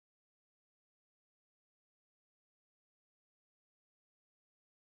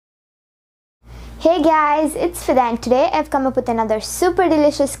Hey guys, it's Fida and today I've come up with another super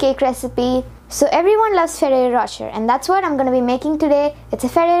delicious cake recipe. So everyone loves Ferraro Rocher and that's what I'm going to be making today. It's a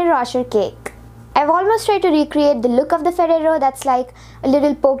Ferraro Rocher cake. I've almost tried to recreate the look of the Ferraro, that's like a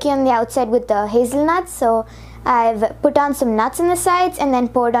little pokey on the outside with the hazelnuts. So I've put on some nuts on the sides and then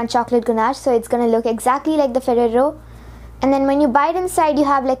poured on chocolate ganache so it's going to look exactly like the Ferraro. And then when you bite inside, you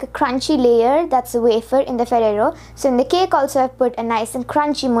have like a crunchy layer, that's a wafer in the Ferraro. So in the cake also I've put a nice and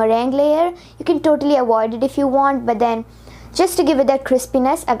crunchy meringue layer. You can totally avoid it if you want, but then just to give it that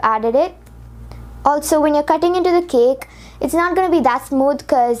crispiness, I've added it. Also, when you're cutting into the cake, it's not going to be that smooth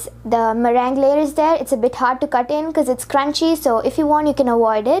because the meringue layer is there. It's a bit hard to cut in because it's crunchy, so if you want, you can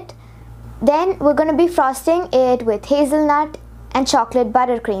avoid it. Then we're going to be frosting it with hazelnut and chocolate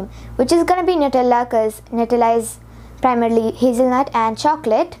buttercream, which is going to be Nutella because Nutella is primarily hazelnut and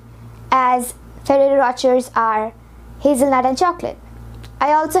chocolate, as Ferrero Rochers are hazelnut and chocolate.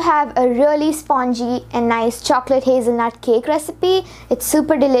 I also have a really spongy and nice chocolate hazelnut cake recipe. It's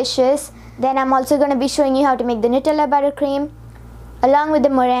super delicious. Then I'm also going to be showing you how to make the Nutella buttercream along with the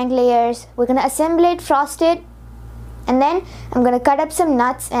meringue layers. We're going to assemble it, frost it, and then I'm going to cut up some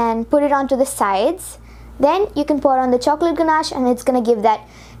nuts and put it onto the sides. Then you can pour on the chocolate ganache and it's going to give that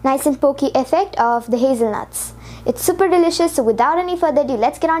nice and pokey effect of the hazelnuts. It's super delicious, so without any further ado,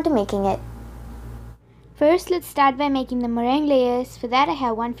 let's get on to making it. First, let's start by making the meringue layers. For that, I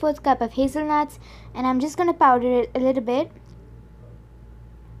have 1/4 cup of hazelnuts and I'm just going to powder it a little bit.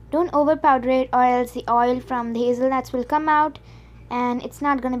 Don't over powder it or else the oil from the hazelnuts will come out and it's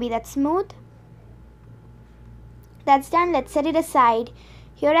not going to be that smooth. That's done. Let's set it aside.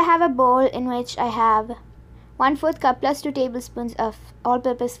 Here I have a bowl in which I have 1/4 cup plus 2 tablespoons of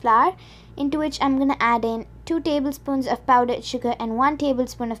all-purpose flour, into which I'm going to add in 2 tablespoons of powdered sugar and 1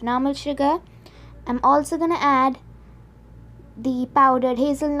 tablespoon of normal sugar. I'm also going to add the powdered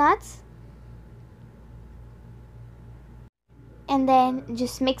hazelnuts and then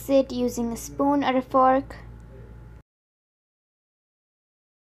just mix it using a spoon or a fork.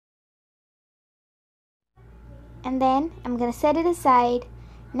 And then I'm going to set it aside.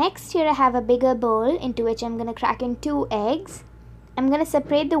 Next, here I have a bigger bowl into which I'm going to crack in 2 eggs. I'm going to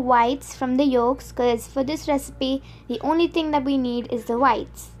separate the whites from the yolks because for this recipe, the only thing that we need is the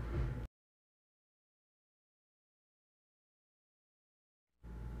whites.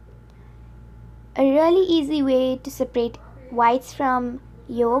 A really easy way to separate whites from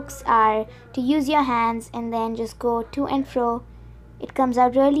yolks are to use your hands and then just go to and fro. It comes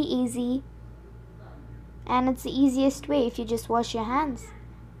out really easy and it's the easiest way if you just wash your hands.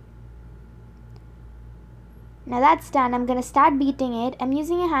 Now that's done, I'm going to start beating it. I'm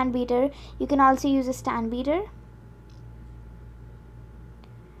using a hand beater. You can also use a stand beater.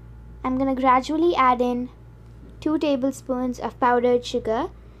 I'm going to gradually add in 2 tablespoons of powdered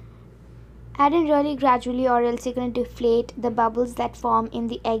sugar. Add in really gradually or else you're going to deflate the bubbles that form in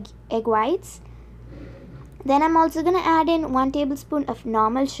the egg whites. Then I'm also going to add in 1 tablespoon of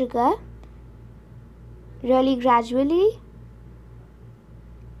normal sugar. Really gradually.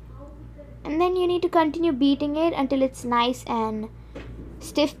 And then you need to continue beating it until it's nice and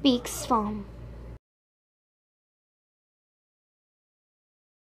stiff peaks form.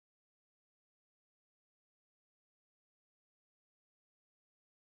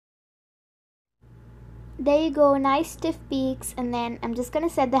 There you go, nice stiff peaks. And then I'm just going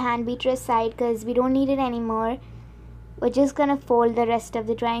to set the hand beater aside because we don't need it anymore. We're just going to fold the rest of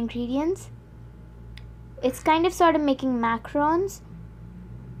the dry ingredients. It's kind of sort of making macarons.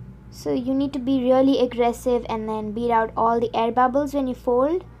 So you need to be really aggressive and then beat out all the air bubbles when you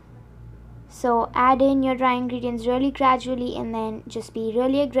fold. So add in your dry ingredients really gradually and then just be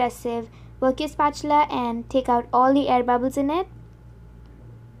really aggressive. Work your spatula and take out all the air bubbles in it.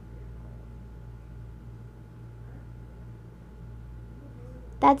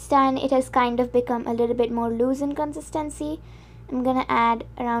 That's done. It has kind of become a little bit more loose in consistency. I'm going to add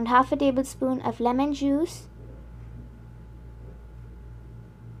around half a tablespoon of lemon juice.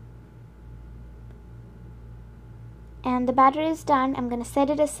 And the batter is done. I'm going to set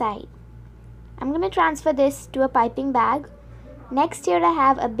it aside. I'm going to transfer this to a piping bag. Next, here I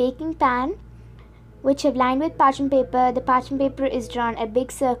have a baking pan which I've lined with parchment paper. The parchment paper is drawn a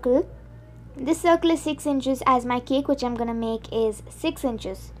big circle. This circle is 6 inches as my cake which I'm going to make is 6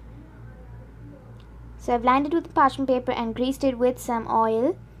 inches. So I've lined it with parchment paper and greased it with some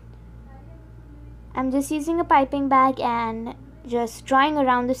oil. I'm just using a piping bag and just drawing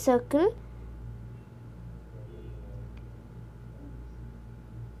around the circle.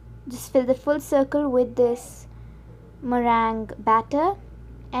 Just fill the full circle with this meringue batter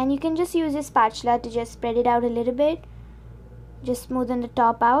and you can just use a spatula to just spread it out a little bit. Just smoothen the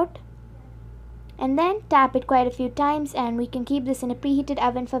top out and then tap it quite a few times, and we can keep this in a preheated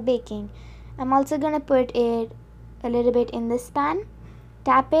oven for baking. I'm also going to put it a little bit in this pan,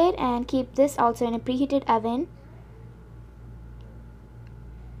 tap it, and keep this also in a preheated oven.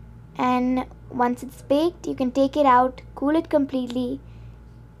 And once it's baked, you can take it out, cool it completely,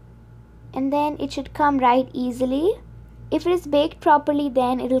 and then it should come right easily. If it is baked properly,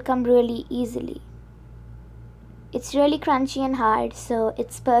 then it will come really easily. It's really crunchy and hard, so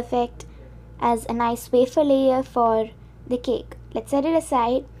it's perfect as a nice wafer layer for the cake. Let's set it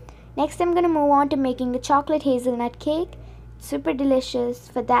aside. Next, I'm going to move on to making the chocolate hazelnut cake. It's super delicious.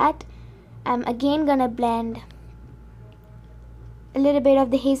 For that, I'm again going to blend a little bit of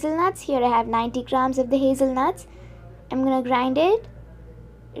the hazelnuts. Here I have 90 grams of the hazelnuts. I'm going to grind it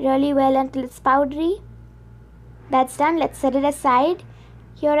really well until it's powdery. That's done. Let's set it aside.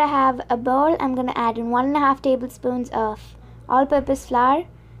 Here I have a bowl. I'm going to add in 1.5 tablespoons of all-purpose flour,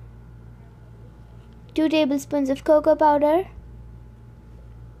 2 tablespoons of cocoa powder,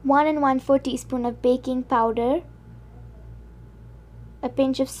 1 1/4 teaspoon of baking powder, a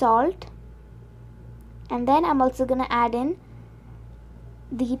pinch of salt, and then I'm also going to add in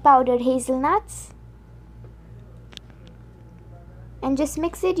the powdered hazelnuts and just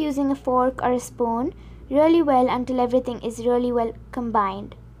mix it using a fork or a spoon really well until everything is really well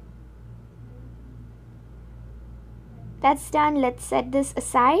combined. That's done. Let's set this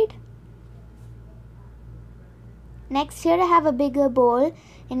aside. Next, here I have a bigger bowl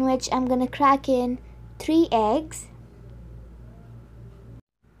in which I'm going to crack in 3 eggs.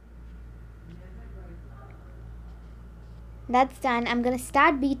 That's done. I'm going to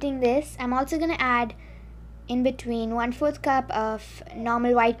start beating this. I'm also going to add in between 1/4 cup of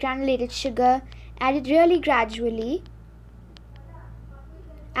normal white granulated sugar. Add it really gradually.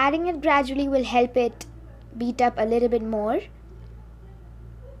 Adding it gradually will help it beat up a little bit more.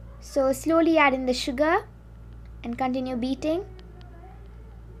 So slowly add in the sugar and continue beating.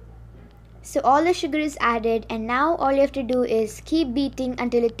 So all the sugar is added, and now all you have to do is keep beating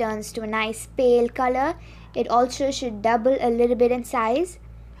until it turns to a nice pale color. It also should double a little bit in size.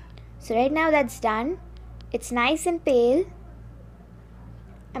 So right now that's done. It's nice and pale.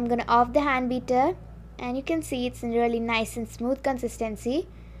 I'm going to off the hand beater, and you can see it's in really nice and smooth consistency.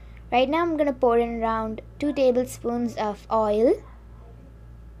 Right now I'm going to pour in around 2 tablespoons of oil.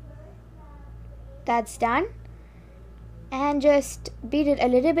 That's done. And just beat it a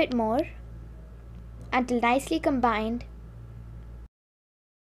little bit more until nicely combined.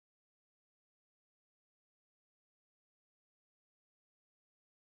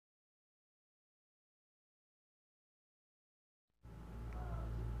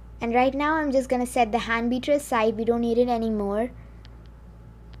 And right now I'm just going to set the hand beater aside. We don't need it anymore.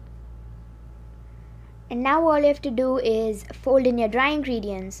 And now all you have to do is fold in your dry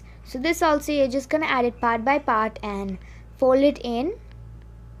ingredients. So this also you're just going to add it part by part and fold it in.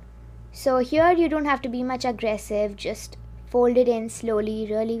 So here you don't have to be much aggressive. Just fold it in slowly,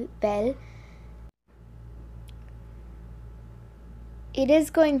 really well. It is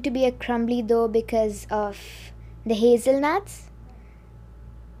going to be a crumbly dough because of the hazelnuts.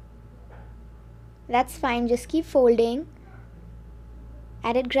 That's fine. Just keep folding.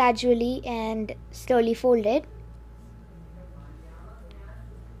 Add it gradually and slowly fold it.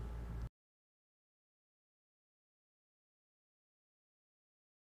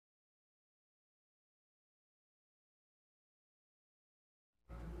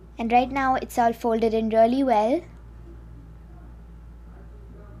 And right now it's all folded in really well.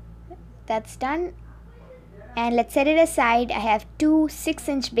 That's done. And let's set it aside. I have 2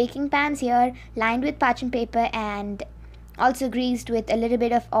 6-inch baking pans here lined with parchment paper and also greased with a little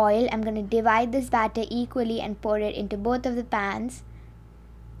bit of oil. I'm going to divide this batter equally and pour it into both of the pans.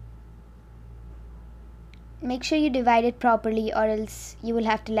 Make sure you divide it properly, or else you will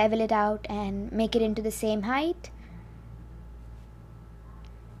have to level it out and make it into the same height.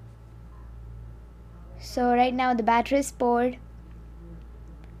 So right now the batter is poured.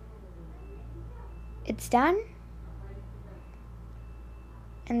 It's done.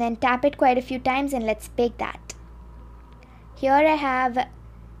 And then tap it quite a few times and let's bake that. Here I have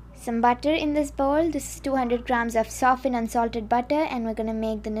some butter in this bowl. This is 200 grams of softened unsalted butter, and we're going to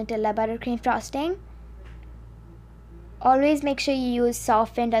make the Nutella buttercream frosting. Always make sure you use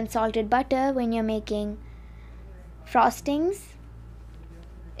softened unsalted butter when you're making frostings.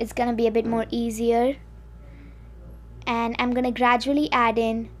 It's going to be a bit more easier. And I'm going to gradually add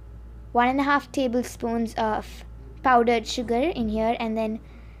in 1.5 tablespoons of powdered sugar in here and then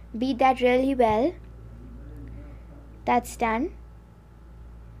beat that really well. That's done.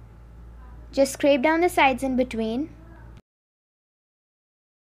 Just scrape down the sides in between.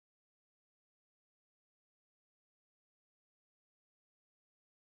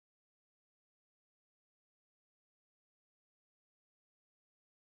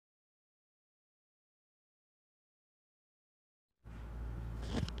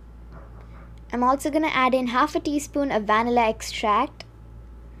 I'm also going to add in half a teaspoon of vanilla extract.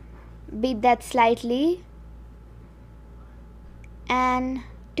 Beat that slightly. And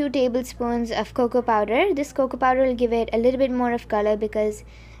 2 tablespoons of cocoa powder. This cocoa powder will give it a little bit more of color because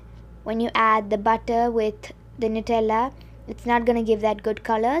when you add the butter with the Nutella, it's not going to give that good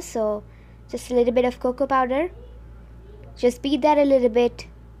color. So just a little bit of cocoa powder. Just beat that a little bit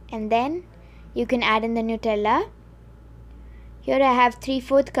and then you can add in the Nutella. Here I have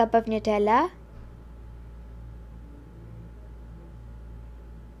 3/4 cup of Nutella.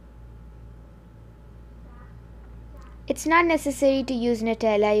 It's not necessary to use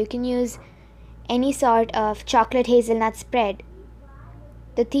Nutella. You can use any sort of chocolate hazelnut spread.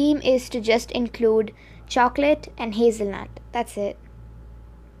 The theme is to just include chocolate and hazelnut. That's it.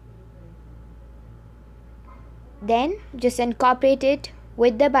 Then just incorporate it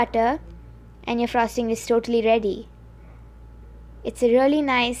with the butter and your frosting is totally ready. It's a really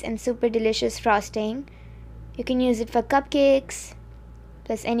nice and super delicious frosting. You can use it for cupcakes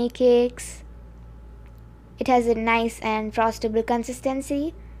plus any cakes. It has a nice and frostable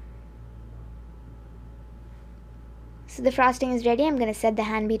consistency. So the frosting is ready. I'm going to set the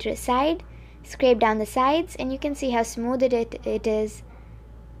hand beater aside, scrape down the sides, and you can see how smooth it is.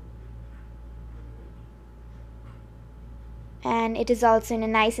 And it is also in a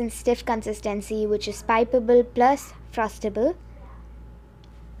nice and stiff consistency, which is pipeable plus frostable.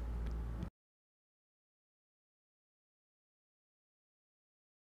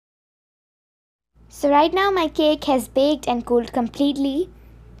 So right now my cake has baked and cooled completely,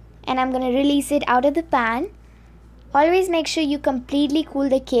 and I'm going to release it out of the pan. Always make sure you completely cool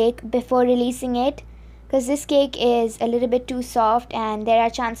the cake before releasing it, because this cake is a little bit too soft and there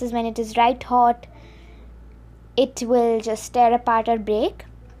are chances when it is right hot it will just tear apart or break.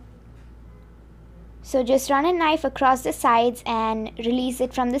 So just run a knife across the sides and release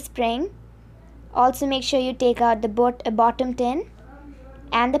it from the spring. Also make sure you take out the bottom tin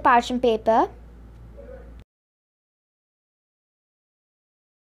and the parchment paper.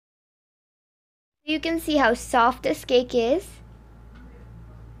 You can see how soft this cake is.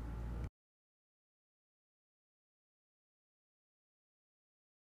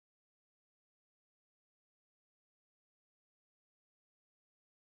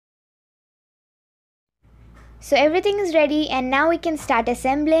 So everything is ready and now we can start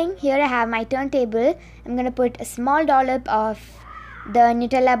assembling. Here I have my turntable. I'm going to put a small dollop of the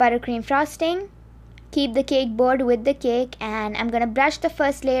Nutella buttercream frosting. Keep the cake board with the cake, and I'm going to brush the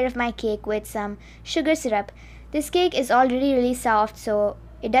first layer of my cake with some sugar syrup. This cake is already really soft, so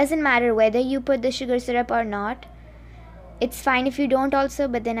it doesn't matter whether you put the sugar syrup or not. It's fine if you don't also,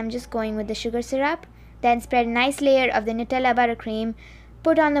 but then I'm just going with the sugar syrup. Then spread a nice layer of the Nutella buttercream,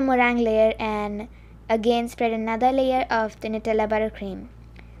 put on the meringue layer, and again spread another layer of the Nutella buttercream.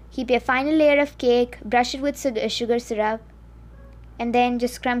 Keep your final layer of cake, brush it with sugar syrup, and then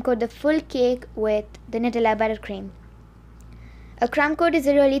just crumb coat the full cake with the Nutella buttercream. A crumb coat is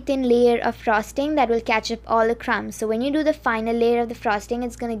a really thin layer of frosting that will catch up all the crumbs. So when you do the final layer of the frosting,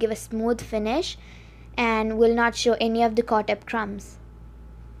 it's going to give a smooth finish and will not show any of the caught up crumbs.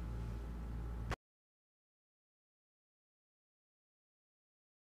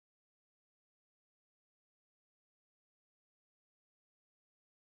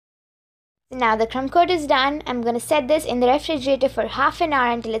 Now the crumb coat is done. I'm going to set this in the refrigerator for half an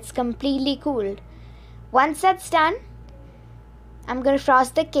hour until it's completely cooled. Once that's done, I'm going to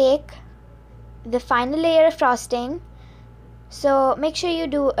frost the cake, the final layer of frosting. So make sure you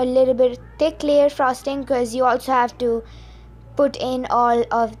do a little bit thick layer frosting because you also have to put in all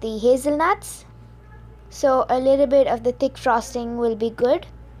of the hazelnuts. So a little bit of the thick frosting will be good.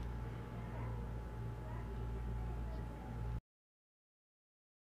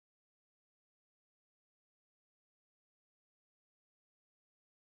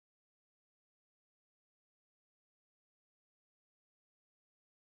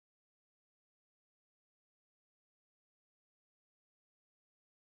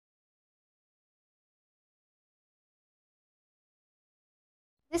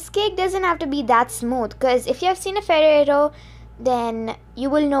 This cake doesn't have to be that smooth, because if you have seen a Ferrero, then you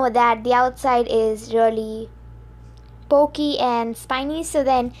will know that the outside is really pokey and spiny. So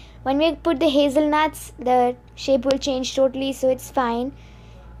then when we put the hazelnuts, the shape will change totally, so it's fine.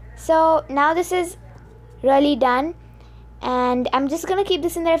 So now this is really done, and I'm just gonna keep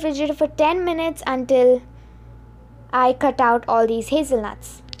this in the refrigerator for 10 minutes until I cut out all these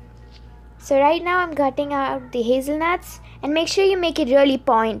hazelnuts. So right now I'm cutting out the hazelnuts, and make sure you make it really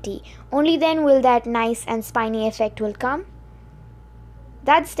pointy. Only then will that nice and spiny effect will come.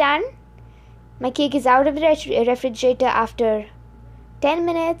 That's done. My cake is out of the refrigerator after 10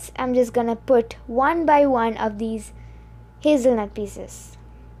 minutes, I'm just gonna put one by one of these hazelnut pieces.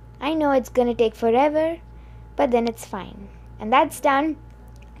 I know it's gonna take forever, but then it's fine. And that's done.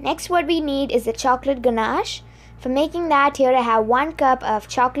 Next, what we need is the chocolate ganache. For making that, here I have 1 cup of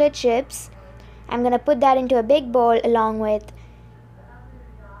chocolate chips. I'm gonna put that into a big bowl along with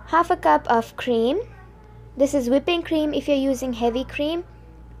half a cup of cream. This is whipping cream. If you're using heavy cream,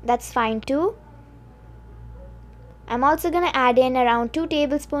 that's fine too. I'm also gonna add in around 2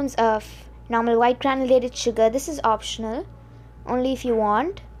 tablespoons of normal white granulated sugar. This is optional, only if you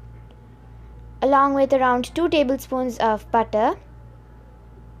want. Along with around 2 tablespoons of butter.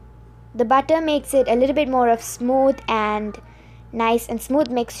 The butter makes it a little bit more of smooth and nice and smooth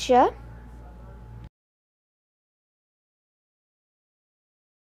mixture.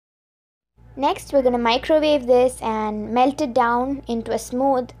 Next, we're going to microwave this and melt it down into a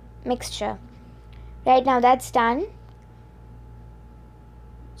smooth mixture. Right now that's done.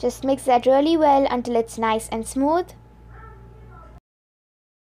 Just mix that really well until it's nice and smooth.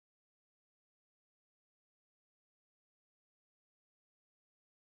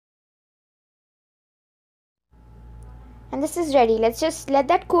 And this is ready. Let's just let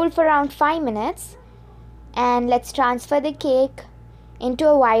that cool for around 5 minutes. And let's transfer the cake into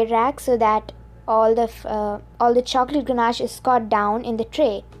a wire rack so that all the chocolate ganache is got down in the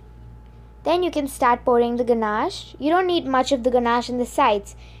tray. Then you can start pouring the ganache. You don't need much of the ganache in the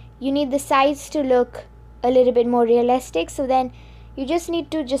sides. You need the sides to look a little bit more realistic. So then you just need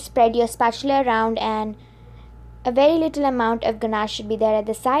to just spread your spatula around, and a very little amount of ganache should be there at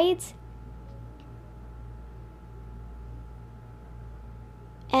the sides.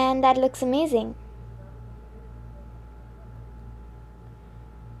 And that looks amazing.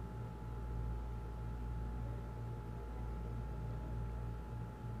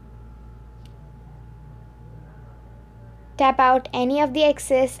 Tap out any of the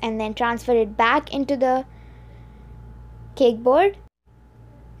excess and then transfer it back into the cake board.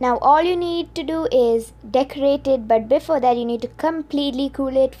 Now all you need to do is decorate it, but before that you need to completely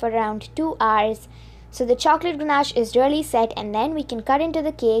cool it for around 2 hours. So the chocolate ganache is really set, and then we can cut into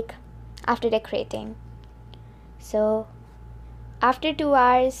the cake after decorating. So after 2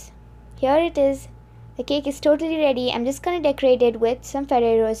 hours, here it is. The cake is totally ready. I'm just going to decorate it with some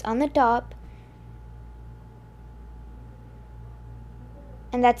Ferreros on the top.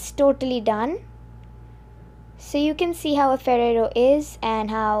 And that's totally done. So you can see how a Ferrero is and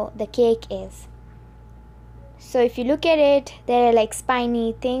how the cake is. So if you look at it, there are like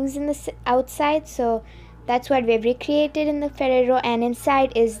spiny things in the outside. So that's what we've recreated in the Ferrero. And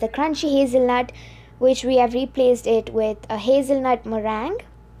inside is the crunchy hazelnut, which we have replaced it with a hazelnut meringue.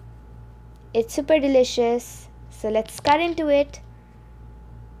 It's super delicious. So let's cut into it.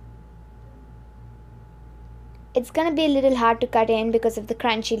 It's gonna be a little hard to cut in because of the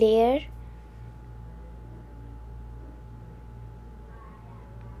crunchy layer.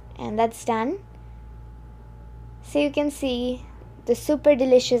 And that's done. So you can see the super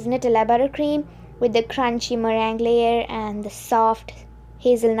delicious Nutella buttercream with the crunchy meringue layer and the soft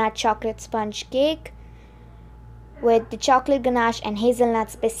hazelnut chocolate sponge cake with the chocolate ganache and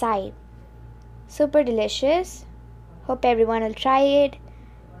hazelnuts beside. Super delicious. Hope everyone will try it.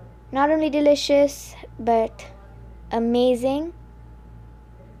 Not only delicious, but amazing.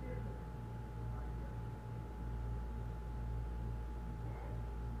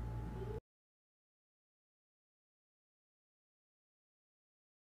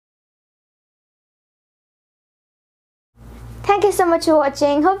 Thank you so much for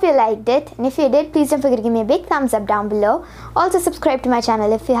watching. Hope you liked it. And if you did, please don't forget to give me a big thumbs up down below. Also subscribe to my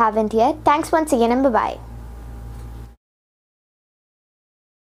channel if you haven't yet. Thanks once again, and bye-bye.